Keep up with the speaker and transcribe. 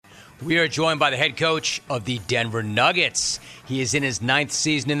We are joined by the head coach of the Denver Nuggets. He is in his 9th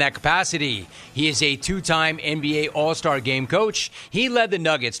season in that capacity. He is a 2-time NBA All-Star Game coach. He led the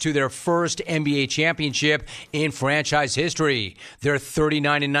Nuggets to their first NBA championship in franchise history. They're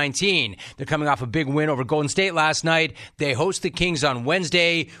 39-19. They're coming off a big win over Golden State last night. They host the Kings on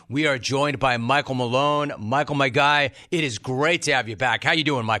Wednesday. We are joined by Michael Malone. Michael, my guy, it is great to have you back. How you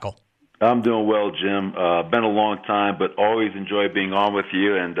doing, Michael? I'm doing well, Jim. Been a long time, but always enjoy being on with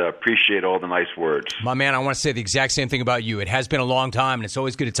you and appreciate all the nice words. My man, I want to say the exact same thing about you. It has been a long time, and it's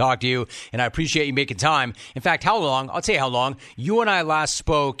always good to talk to you, and I appreciate you making time. In fact, how long? I'll tell you how long. You and I last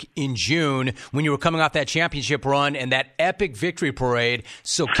spoke in June when you were coming off that championship run and that epic victory parade.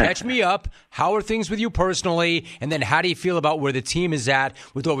 So catch me up. How are things with you personally? And then how do you feel about where the team is at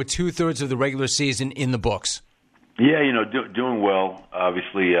with over 2/3 of the regular season in the books? Yeah, doing well.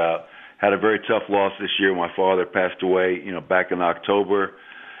 Obviously, had a very tough loss this year. My father passed away, back in October.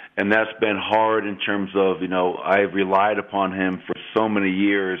 And that's been hard in terms of, I've relied upon him for so many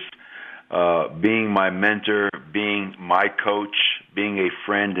years, being my mentor, being my coach, being a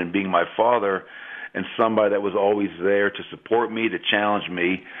friend, and being my father, and somebody that was always there to support me, to challenge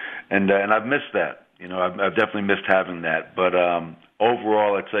me. And I've missed that. I've definitely missed having that. But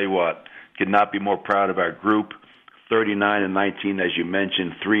overall, I tell you what, could not be more proud of our group. 39-19, as you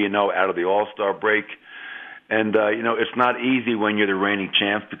mentioned, 3-0 out of the All-Star break. And, it's not easy when you're the reigning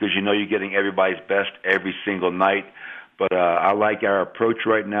champs because you're getting everybody's best every single night. But I like our approach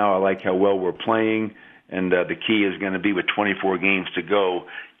right now. I like how well we're playing. And the key is going to be with 24 games to go,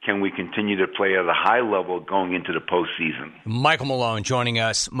 can we continue to play at a high level going into the postseason? Michael Malone joining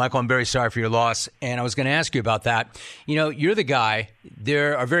us. Michael, I'm very sorry for your loss, and I was going to ask you about that. You're the guy.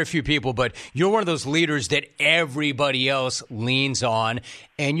 There are very few people, but you're one of those leaders that everybody else leans on,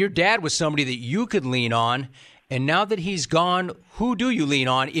 and your dad was somebody that you could lean on, and now that he's gone, who do you lean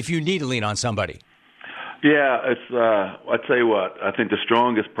on if you need to lean on somebody? Yeah, I'll tell you what, I think the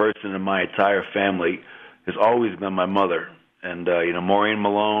strongest person in my entire family has always been my mother. And, Maureen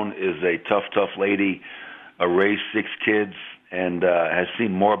Malone is a tough lady, raised 6 kids, and has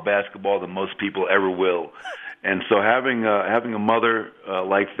seen more basketball than most people ever will. And so having a mother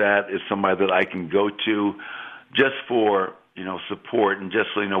like that is somebody that I can go to just for, support. And just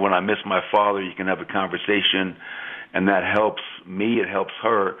so, when I miss my father, you can have a conversation, and that helps me, it helps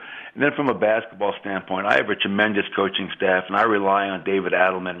her. And then from a basketball standpoint, I have a tremendous coaching staff, and I rely on David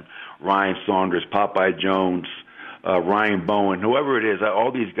Adelman, Ryan Saunders, Popeye Jones, Ryan Bowen, whoever it is,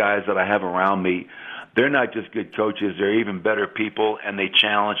 all these guys that I have around me, they're not just good coaches, they're even better people, and they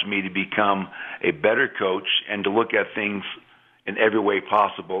challenge me to become a better coach and to look at things in every way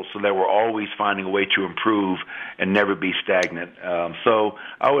possible so that we're always finding a way to improve and never be stagnant. So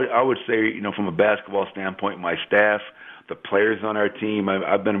I would say, from a basketball standpoint, my staff, the players on our team,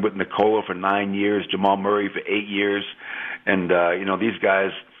 I've been with Nikola for 9 years, Jamal Murray for 8 years, and, these guys,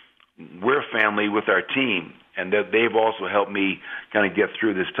 we're family with our team. And they've also helped me kind of get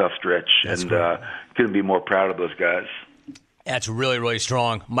through this tough stretch. That's and couldn't be more proud of those guys. That's really, really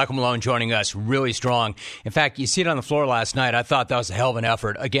strong. Michael Malone joining us, really strong. In fact, you see it on the floor last night. I thought that was a hell of an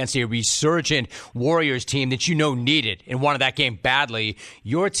effort against a resurgent Warriors team that needed and wanted that game badly.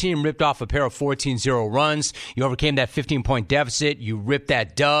 Your team ripped off a pair of 14-0 runs. You overcame that 15-point deficit. You ripped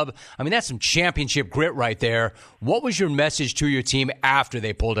that dub. I mean, that's some championship grit right there. What was your message to your team after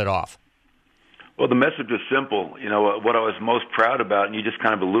they pulled it off? Well, the message was simple. What I was most proud about, and you just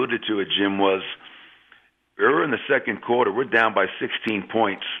kind of alluded to it, Jim, was early in the second quarter, we're down by 16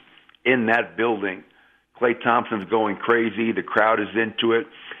 points in that building. Klay Thompson's going crazy. The crowd is into it.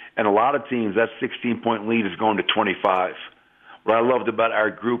 And a lot of teams, that 16-point lead is going to 25. What I loved about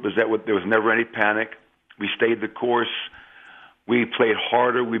our group is that there was never any panic. We stayed the course. We played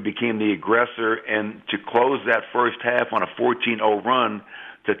harder. We became the aggressor. And to close that first half on a 14-0 run,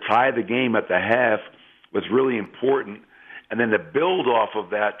 to tie the game at the half was really important. And then to build off of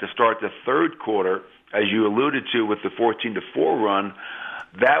that to start the third quarter, as you alluded to with the 14-4 run,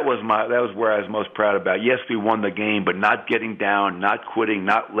 that was where I was most proud about. Yes, we won the game, but not getting down, not quitting,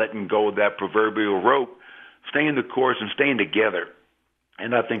 not letting go of that proverbial rope, staying the course and staying together.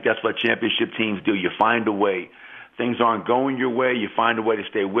 And I think that's what championship teams do. You find a way. Things aren't going your way, you find a way to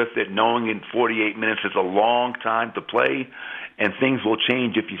stay with it, knowing in 48 minutes is a long time to play, and things will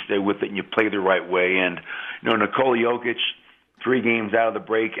change if you stay with it and you play the right way. And, Nikola Jokic, 3 games out of the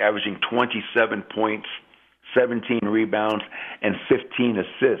break, averaging 27 points, 17 rebounds, and 15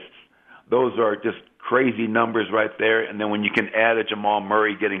 assists. Those are just crazy numbers right there. And then when you can add a Jamal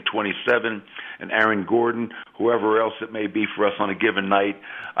Murray getting 27 and Aaron Gordon, whoever else it may be for us on a given night,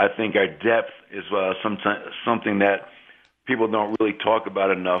 I think our depth is something that people don't really talk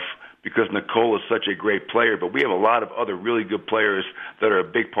about enough. because Nicole is such a great player, but we have a lot of other really good players that are a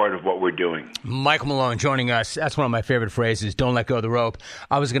big part of what we're doing. Michael Malone joining us. That's one of my favorite phrases, don't let go of the rope.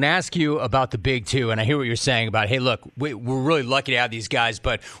 I was going to ask you about the big two, and I hear what you're saying about, hey, look, we're really lucky to have these guys,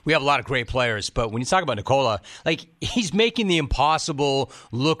 but we have a lot of great players. But when you talk about Nikola, like, he's making the impossible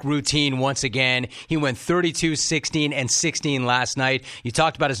look routine once again. He went 32, 16, and 16 last night. You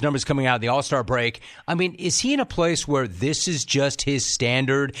talked about his numbers coming out of the All-Star break. I mean, is he in a place where this is just his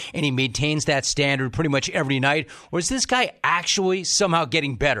standard, and he maintains that standard pretty much every night? Or is this guy actually somehow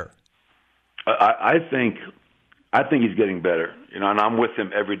getting better? I think he's getting better. And I'm with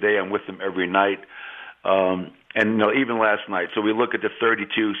him every day. I'm with him every night. And even last night. So we look at the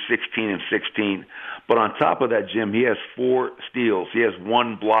 32, 16, and 16. But on top of that, Jim, he has 4 steals. He has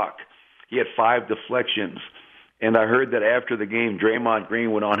 1 block. He had 5 deflections. And I heard that after the game, Draymond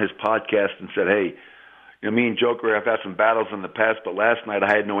Green went on his podcast and said, hey, me and Joker have had some battles in the past, but last night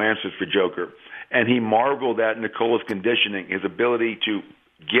I had no answers for Joker. And he marveled at Nicola's conditioning, his ability to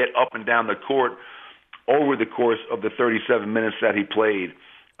get up and down the court over the course of the 37 minutes that he played.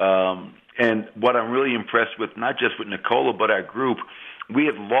 And what I'm really impressed with, not just with Nikola, but our group, we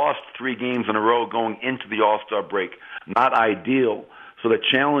had lost 3 games in a row going into the All-Star break. Not ideal. So the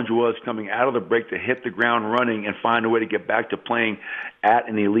challenge was coming out of the break to hit the ground running and find a way to get back to playing at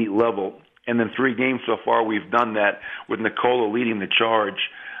an elite level. And then 3 games so far, we've done that with Nikola leading the charge.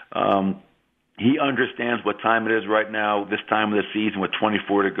 He understands what time it is right now, this time of the season with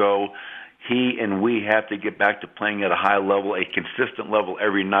 24 to go. He and we have to get back to playing at a high level, a consistent level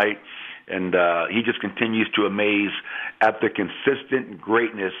every night. And he just continues to amaze at the consistent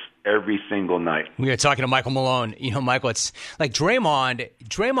greatness every single night. We are talking to Michael Malone. Michael, it's like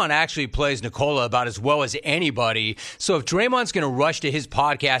Draymond actually plays Nikola about as well as anybody. So if Draymond's going to rush to his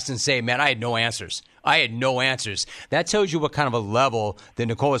podcast and say, man, I had no answers, that tells you what kind of a level that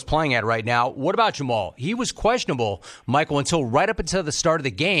Nicola's playing at right now. What about Jamal? He was questionable, Michael, until right up until the start of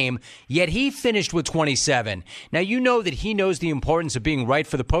the game, yet he finished with 27. Now, you know that he knows the importance of being right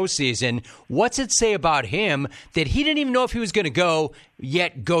for the postseason. What's it say about him that he didn't even know if he was going to go,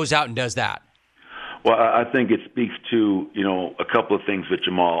 yet goes out and does that? Well, I think it speaks to, a couple of things with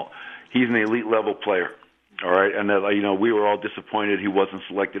Jamal. He's an elite level player. All right, and we were all disappointed he wasn't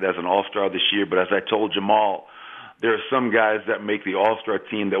selected as an All-Star this year. But as I told Jamal, there are some guys that make the All-Star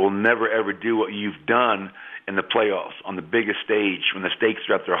team that will never, ever do what you've done in the playoffs, on the biggest stage, when the stakes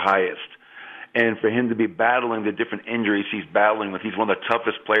are at their highest. And for him to be battling the different injuries he's battling with, he's one of the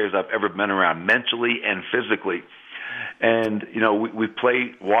toughest players I've ever been around, mentally and physically. And, we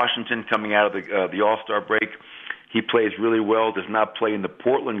play Washington coming out of the All-Star break. He plays really well, does not play in the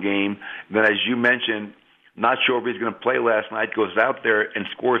Portland game. And then, as you mentioned, not sure if he's going to play last night, goes out there and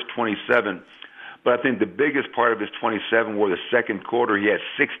scores 27. But I think the biggest part of his 27 were the second quarter. He had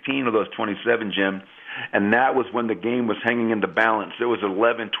 16 of those 27, Jim, and that was when the game was hanging in the balance. There was an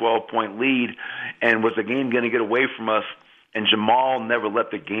 11, 12-point lead, and was the game going to get away from us? And Jamal never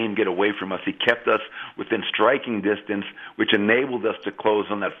let the game get away from us. He kept us within striking distance, which enabled us to close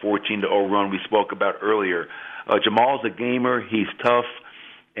on that 14-0 run we spoke about earlier. Jamal's a gamer. He's tough,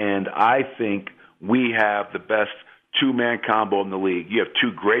 and I think we have the best 2-man combo in the league. You have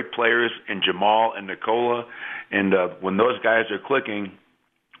 2 great players in Jamal and Nikola, and when those guys are clicking,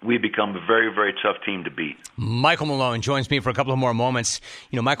 we become a very, very tough team to beat. Michael Malone joins me for a couple of more moments.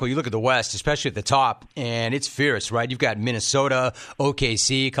 Michael, you look at the West, especially at the top, and it's fierce, right? You've got Minnesota,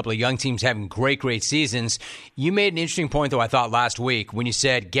 OKC, a couple of young teams having great, great seasons. You made an interesting point, though, I thought, last week when you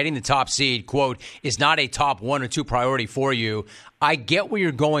said getting the top seed, quote, is not a top 1 or 2 priority for you. I get where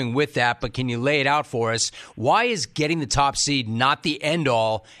you're going with that, but can you lay it out for us? Why is getting the top seed not the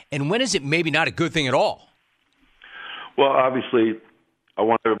end-all, and when is it maybe not a good thing at all? Well, obviously, I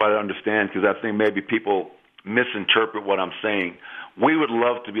want everybody to understand, because I think maybe people misinterpret what I'm saying. We would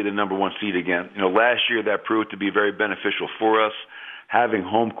love to be the number 1 seed again. Last year that proved to be very beneficial for us, having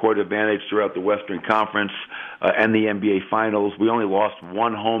home court advantage throughout the Western Conference and the NBA Finals. We only lost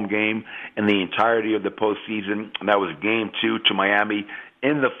 1 home game in the entirety of the postseason, and that was Game 2 to Miami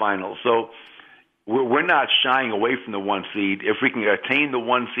in the Finals. So we're not shying away from the 1 seed. If we can attain the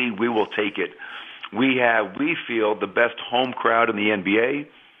 1 seed, we will take it. We feel, the best home crowd in the NBA,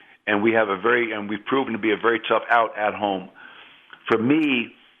 and we've proven to be a very tough out at home. For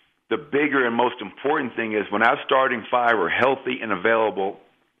me, the bigger and most important thing is when our starting 5 are healthy and available,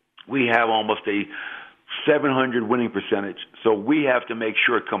 we have almost a 700 winning percentage. So we have to make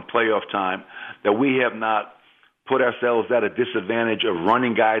sure come playoff time that we have not put ourselves at a disadvantage of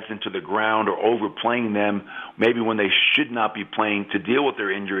running guys into the ground or overplaying them, maybe when they should not be playing, to deal with their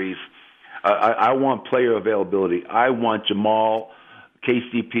injuries. I want player availability. I want Jamal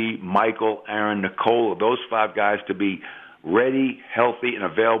KCP, Michael, Aaron, Nikola, those 5 guys to be ready, healthy, and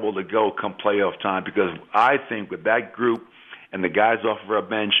available to go come playoff time, because I think with that group and the guys off of our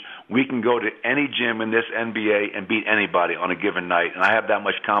bench, we can go to any gym in this NBA and beat anybody on a given night, and I have that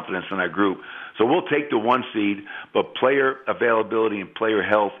much confidence in our group. So we'll take the 1 seed, but player availability and player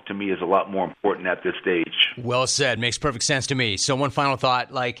health to me is a lot more important at this stage. Well said. Makes perfect sense to me. So one final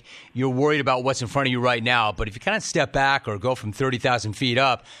thought, like, you're worried about what's in front of you right now, but if you kind of step back or go from 30,000 feet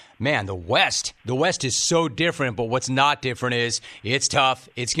up, man, the West is so different, but what's not different is it's tough,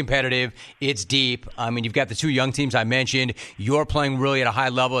 it's competitive, it's deep. I mean, you've got the 2 young teams I mentioned. You're playing really at a high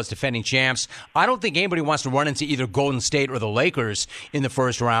level as defending champs. I don't think anybody wants to run into either Golden State or the Lakers in the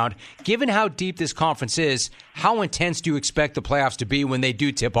first round. Given how deep this conference is, how intense do you expect the playoffs to be when they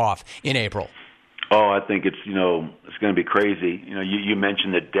do tip off in April? Oh, I think it's going to be crazy. You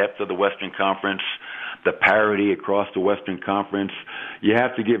mentioned the depth of the Western Conference, the parity across the Western Conference. You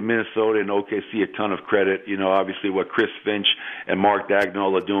have to give Minnesota and OKC a ton of credit. Obviously what Chris Finch and Mark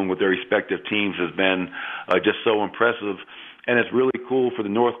Dagnall are doing with their respective teams has been just so impressive. And it's really cool for the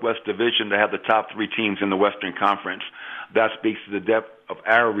Northwest Division to have the top 3 teams in the Western Conference. That speaks to the depth of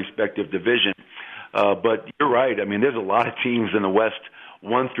our respective division. But you're right. I mean, there's a lot of teams in the West,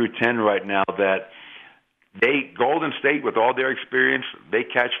 1 through 10 right now, that Golden State, with all their experience, they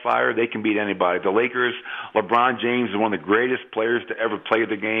catch fire. They can beat anybody. The Lakers, LeBron James is one of the greatest players to ever play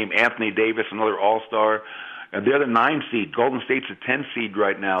the game. Anthony Davis, another all-star. And they're the 9 seed. Golden State's a 10 seed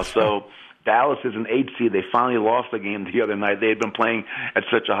right now. So Dallas is an 8 seed. They finally lost the game the other night. They had been playing at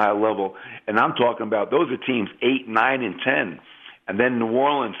such a high level. And I'm talking about those are teams 8, 9, and 10. And then New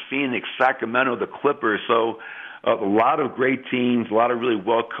Orleans, Phoenix, Sacramento, the Clippers. So a lot of great teams, a lot of really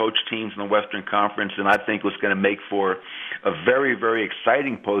well-coached teams in the Western Conference, and I think what's going to make for a very, very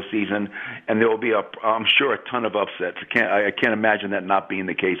exciting postseason, and there will be, I'm sure, a ton of upsets. I can't imagine that not being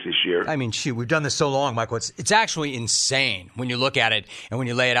the case this year. I mean, shoot, we've done this so long, Michael. It's actually insane when you look at it and when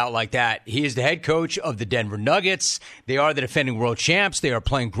you lay it out like that. He is the head coach of the Denver Nuggets. They are the defending world champs. They are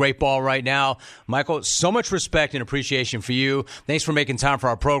playing great ball right now. Michael, so much respect and appreciation for you. Thanks for making time for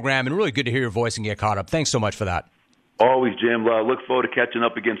our program, and really good to hear your voice and get caught up. Thanks so much for that. Always, Jim. Look forward to catching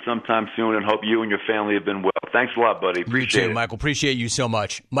up again sometime soon, and hope you and your family have been well. Thanks a lot, buddy. Appreciate you too, it. Michael. Appreciate you so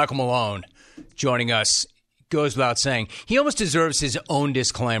much. Michael Malone joining us. Goes without saying. He almost deserves his own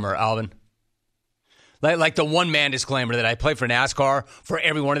disclaimer, Alvin. Like the one-man disclaimer that I play for NASCAR for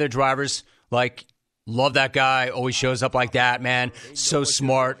every one of their drivers. Like, love that guy. Always shows up like that, man. So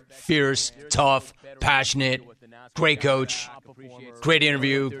smart, fierce, tough, passionate, great coach, great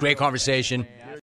interview, great conversation.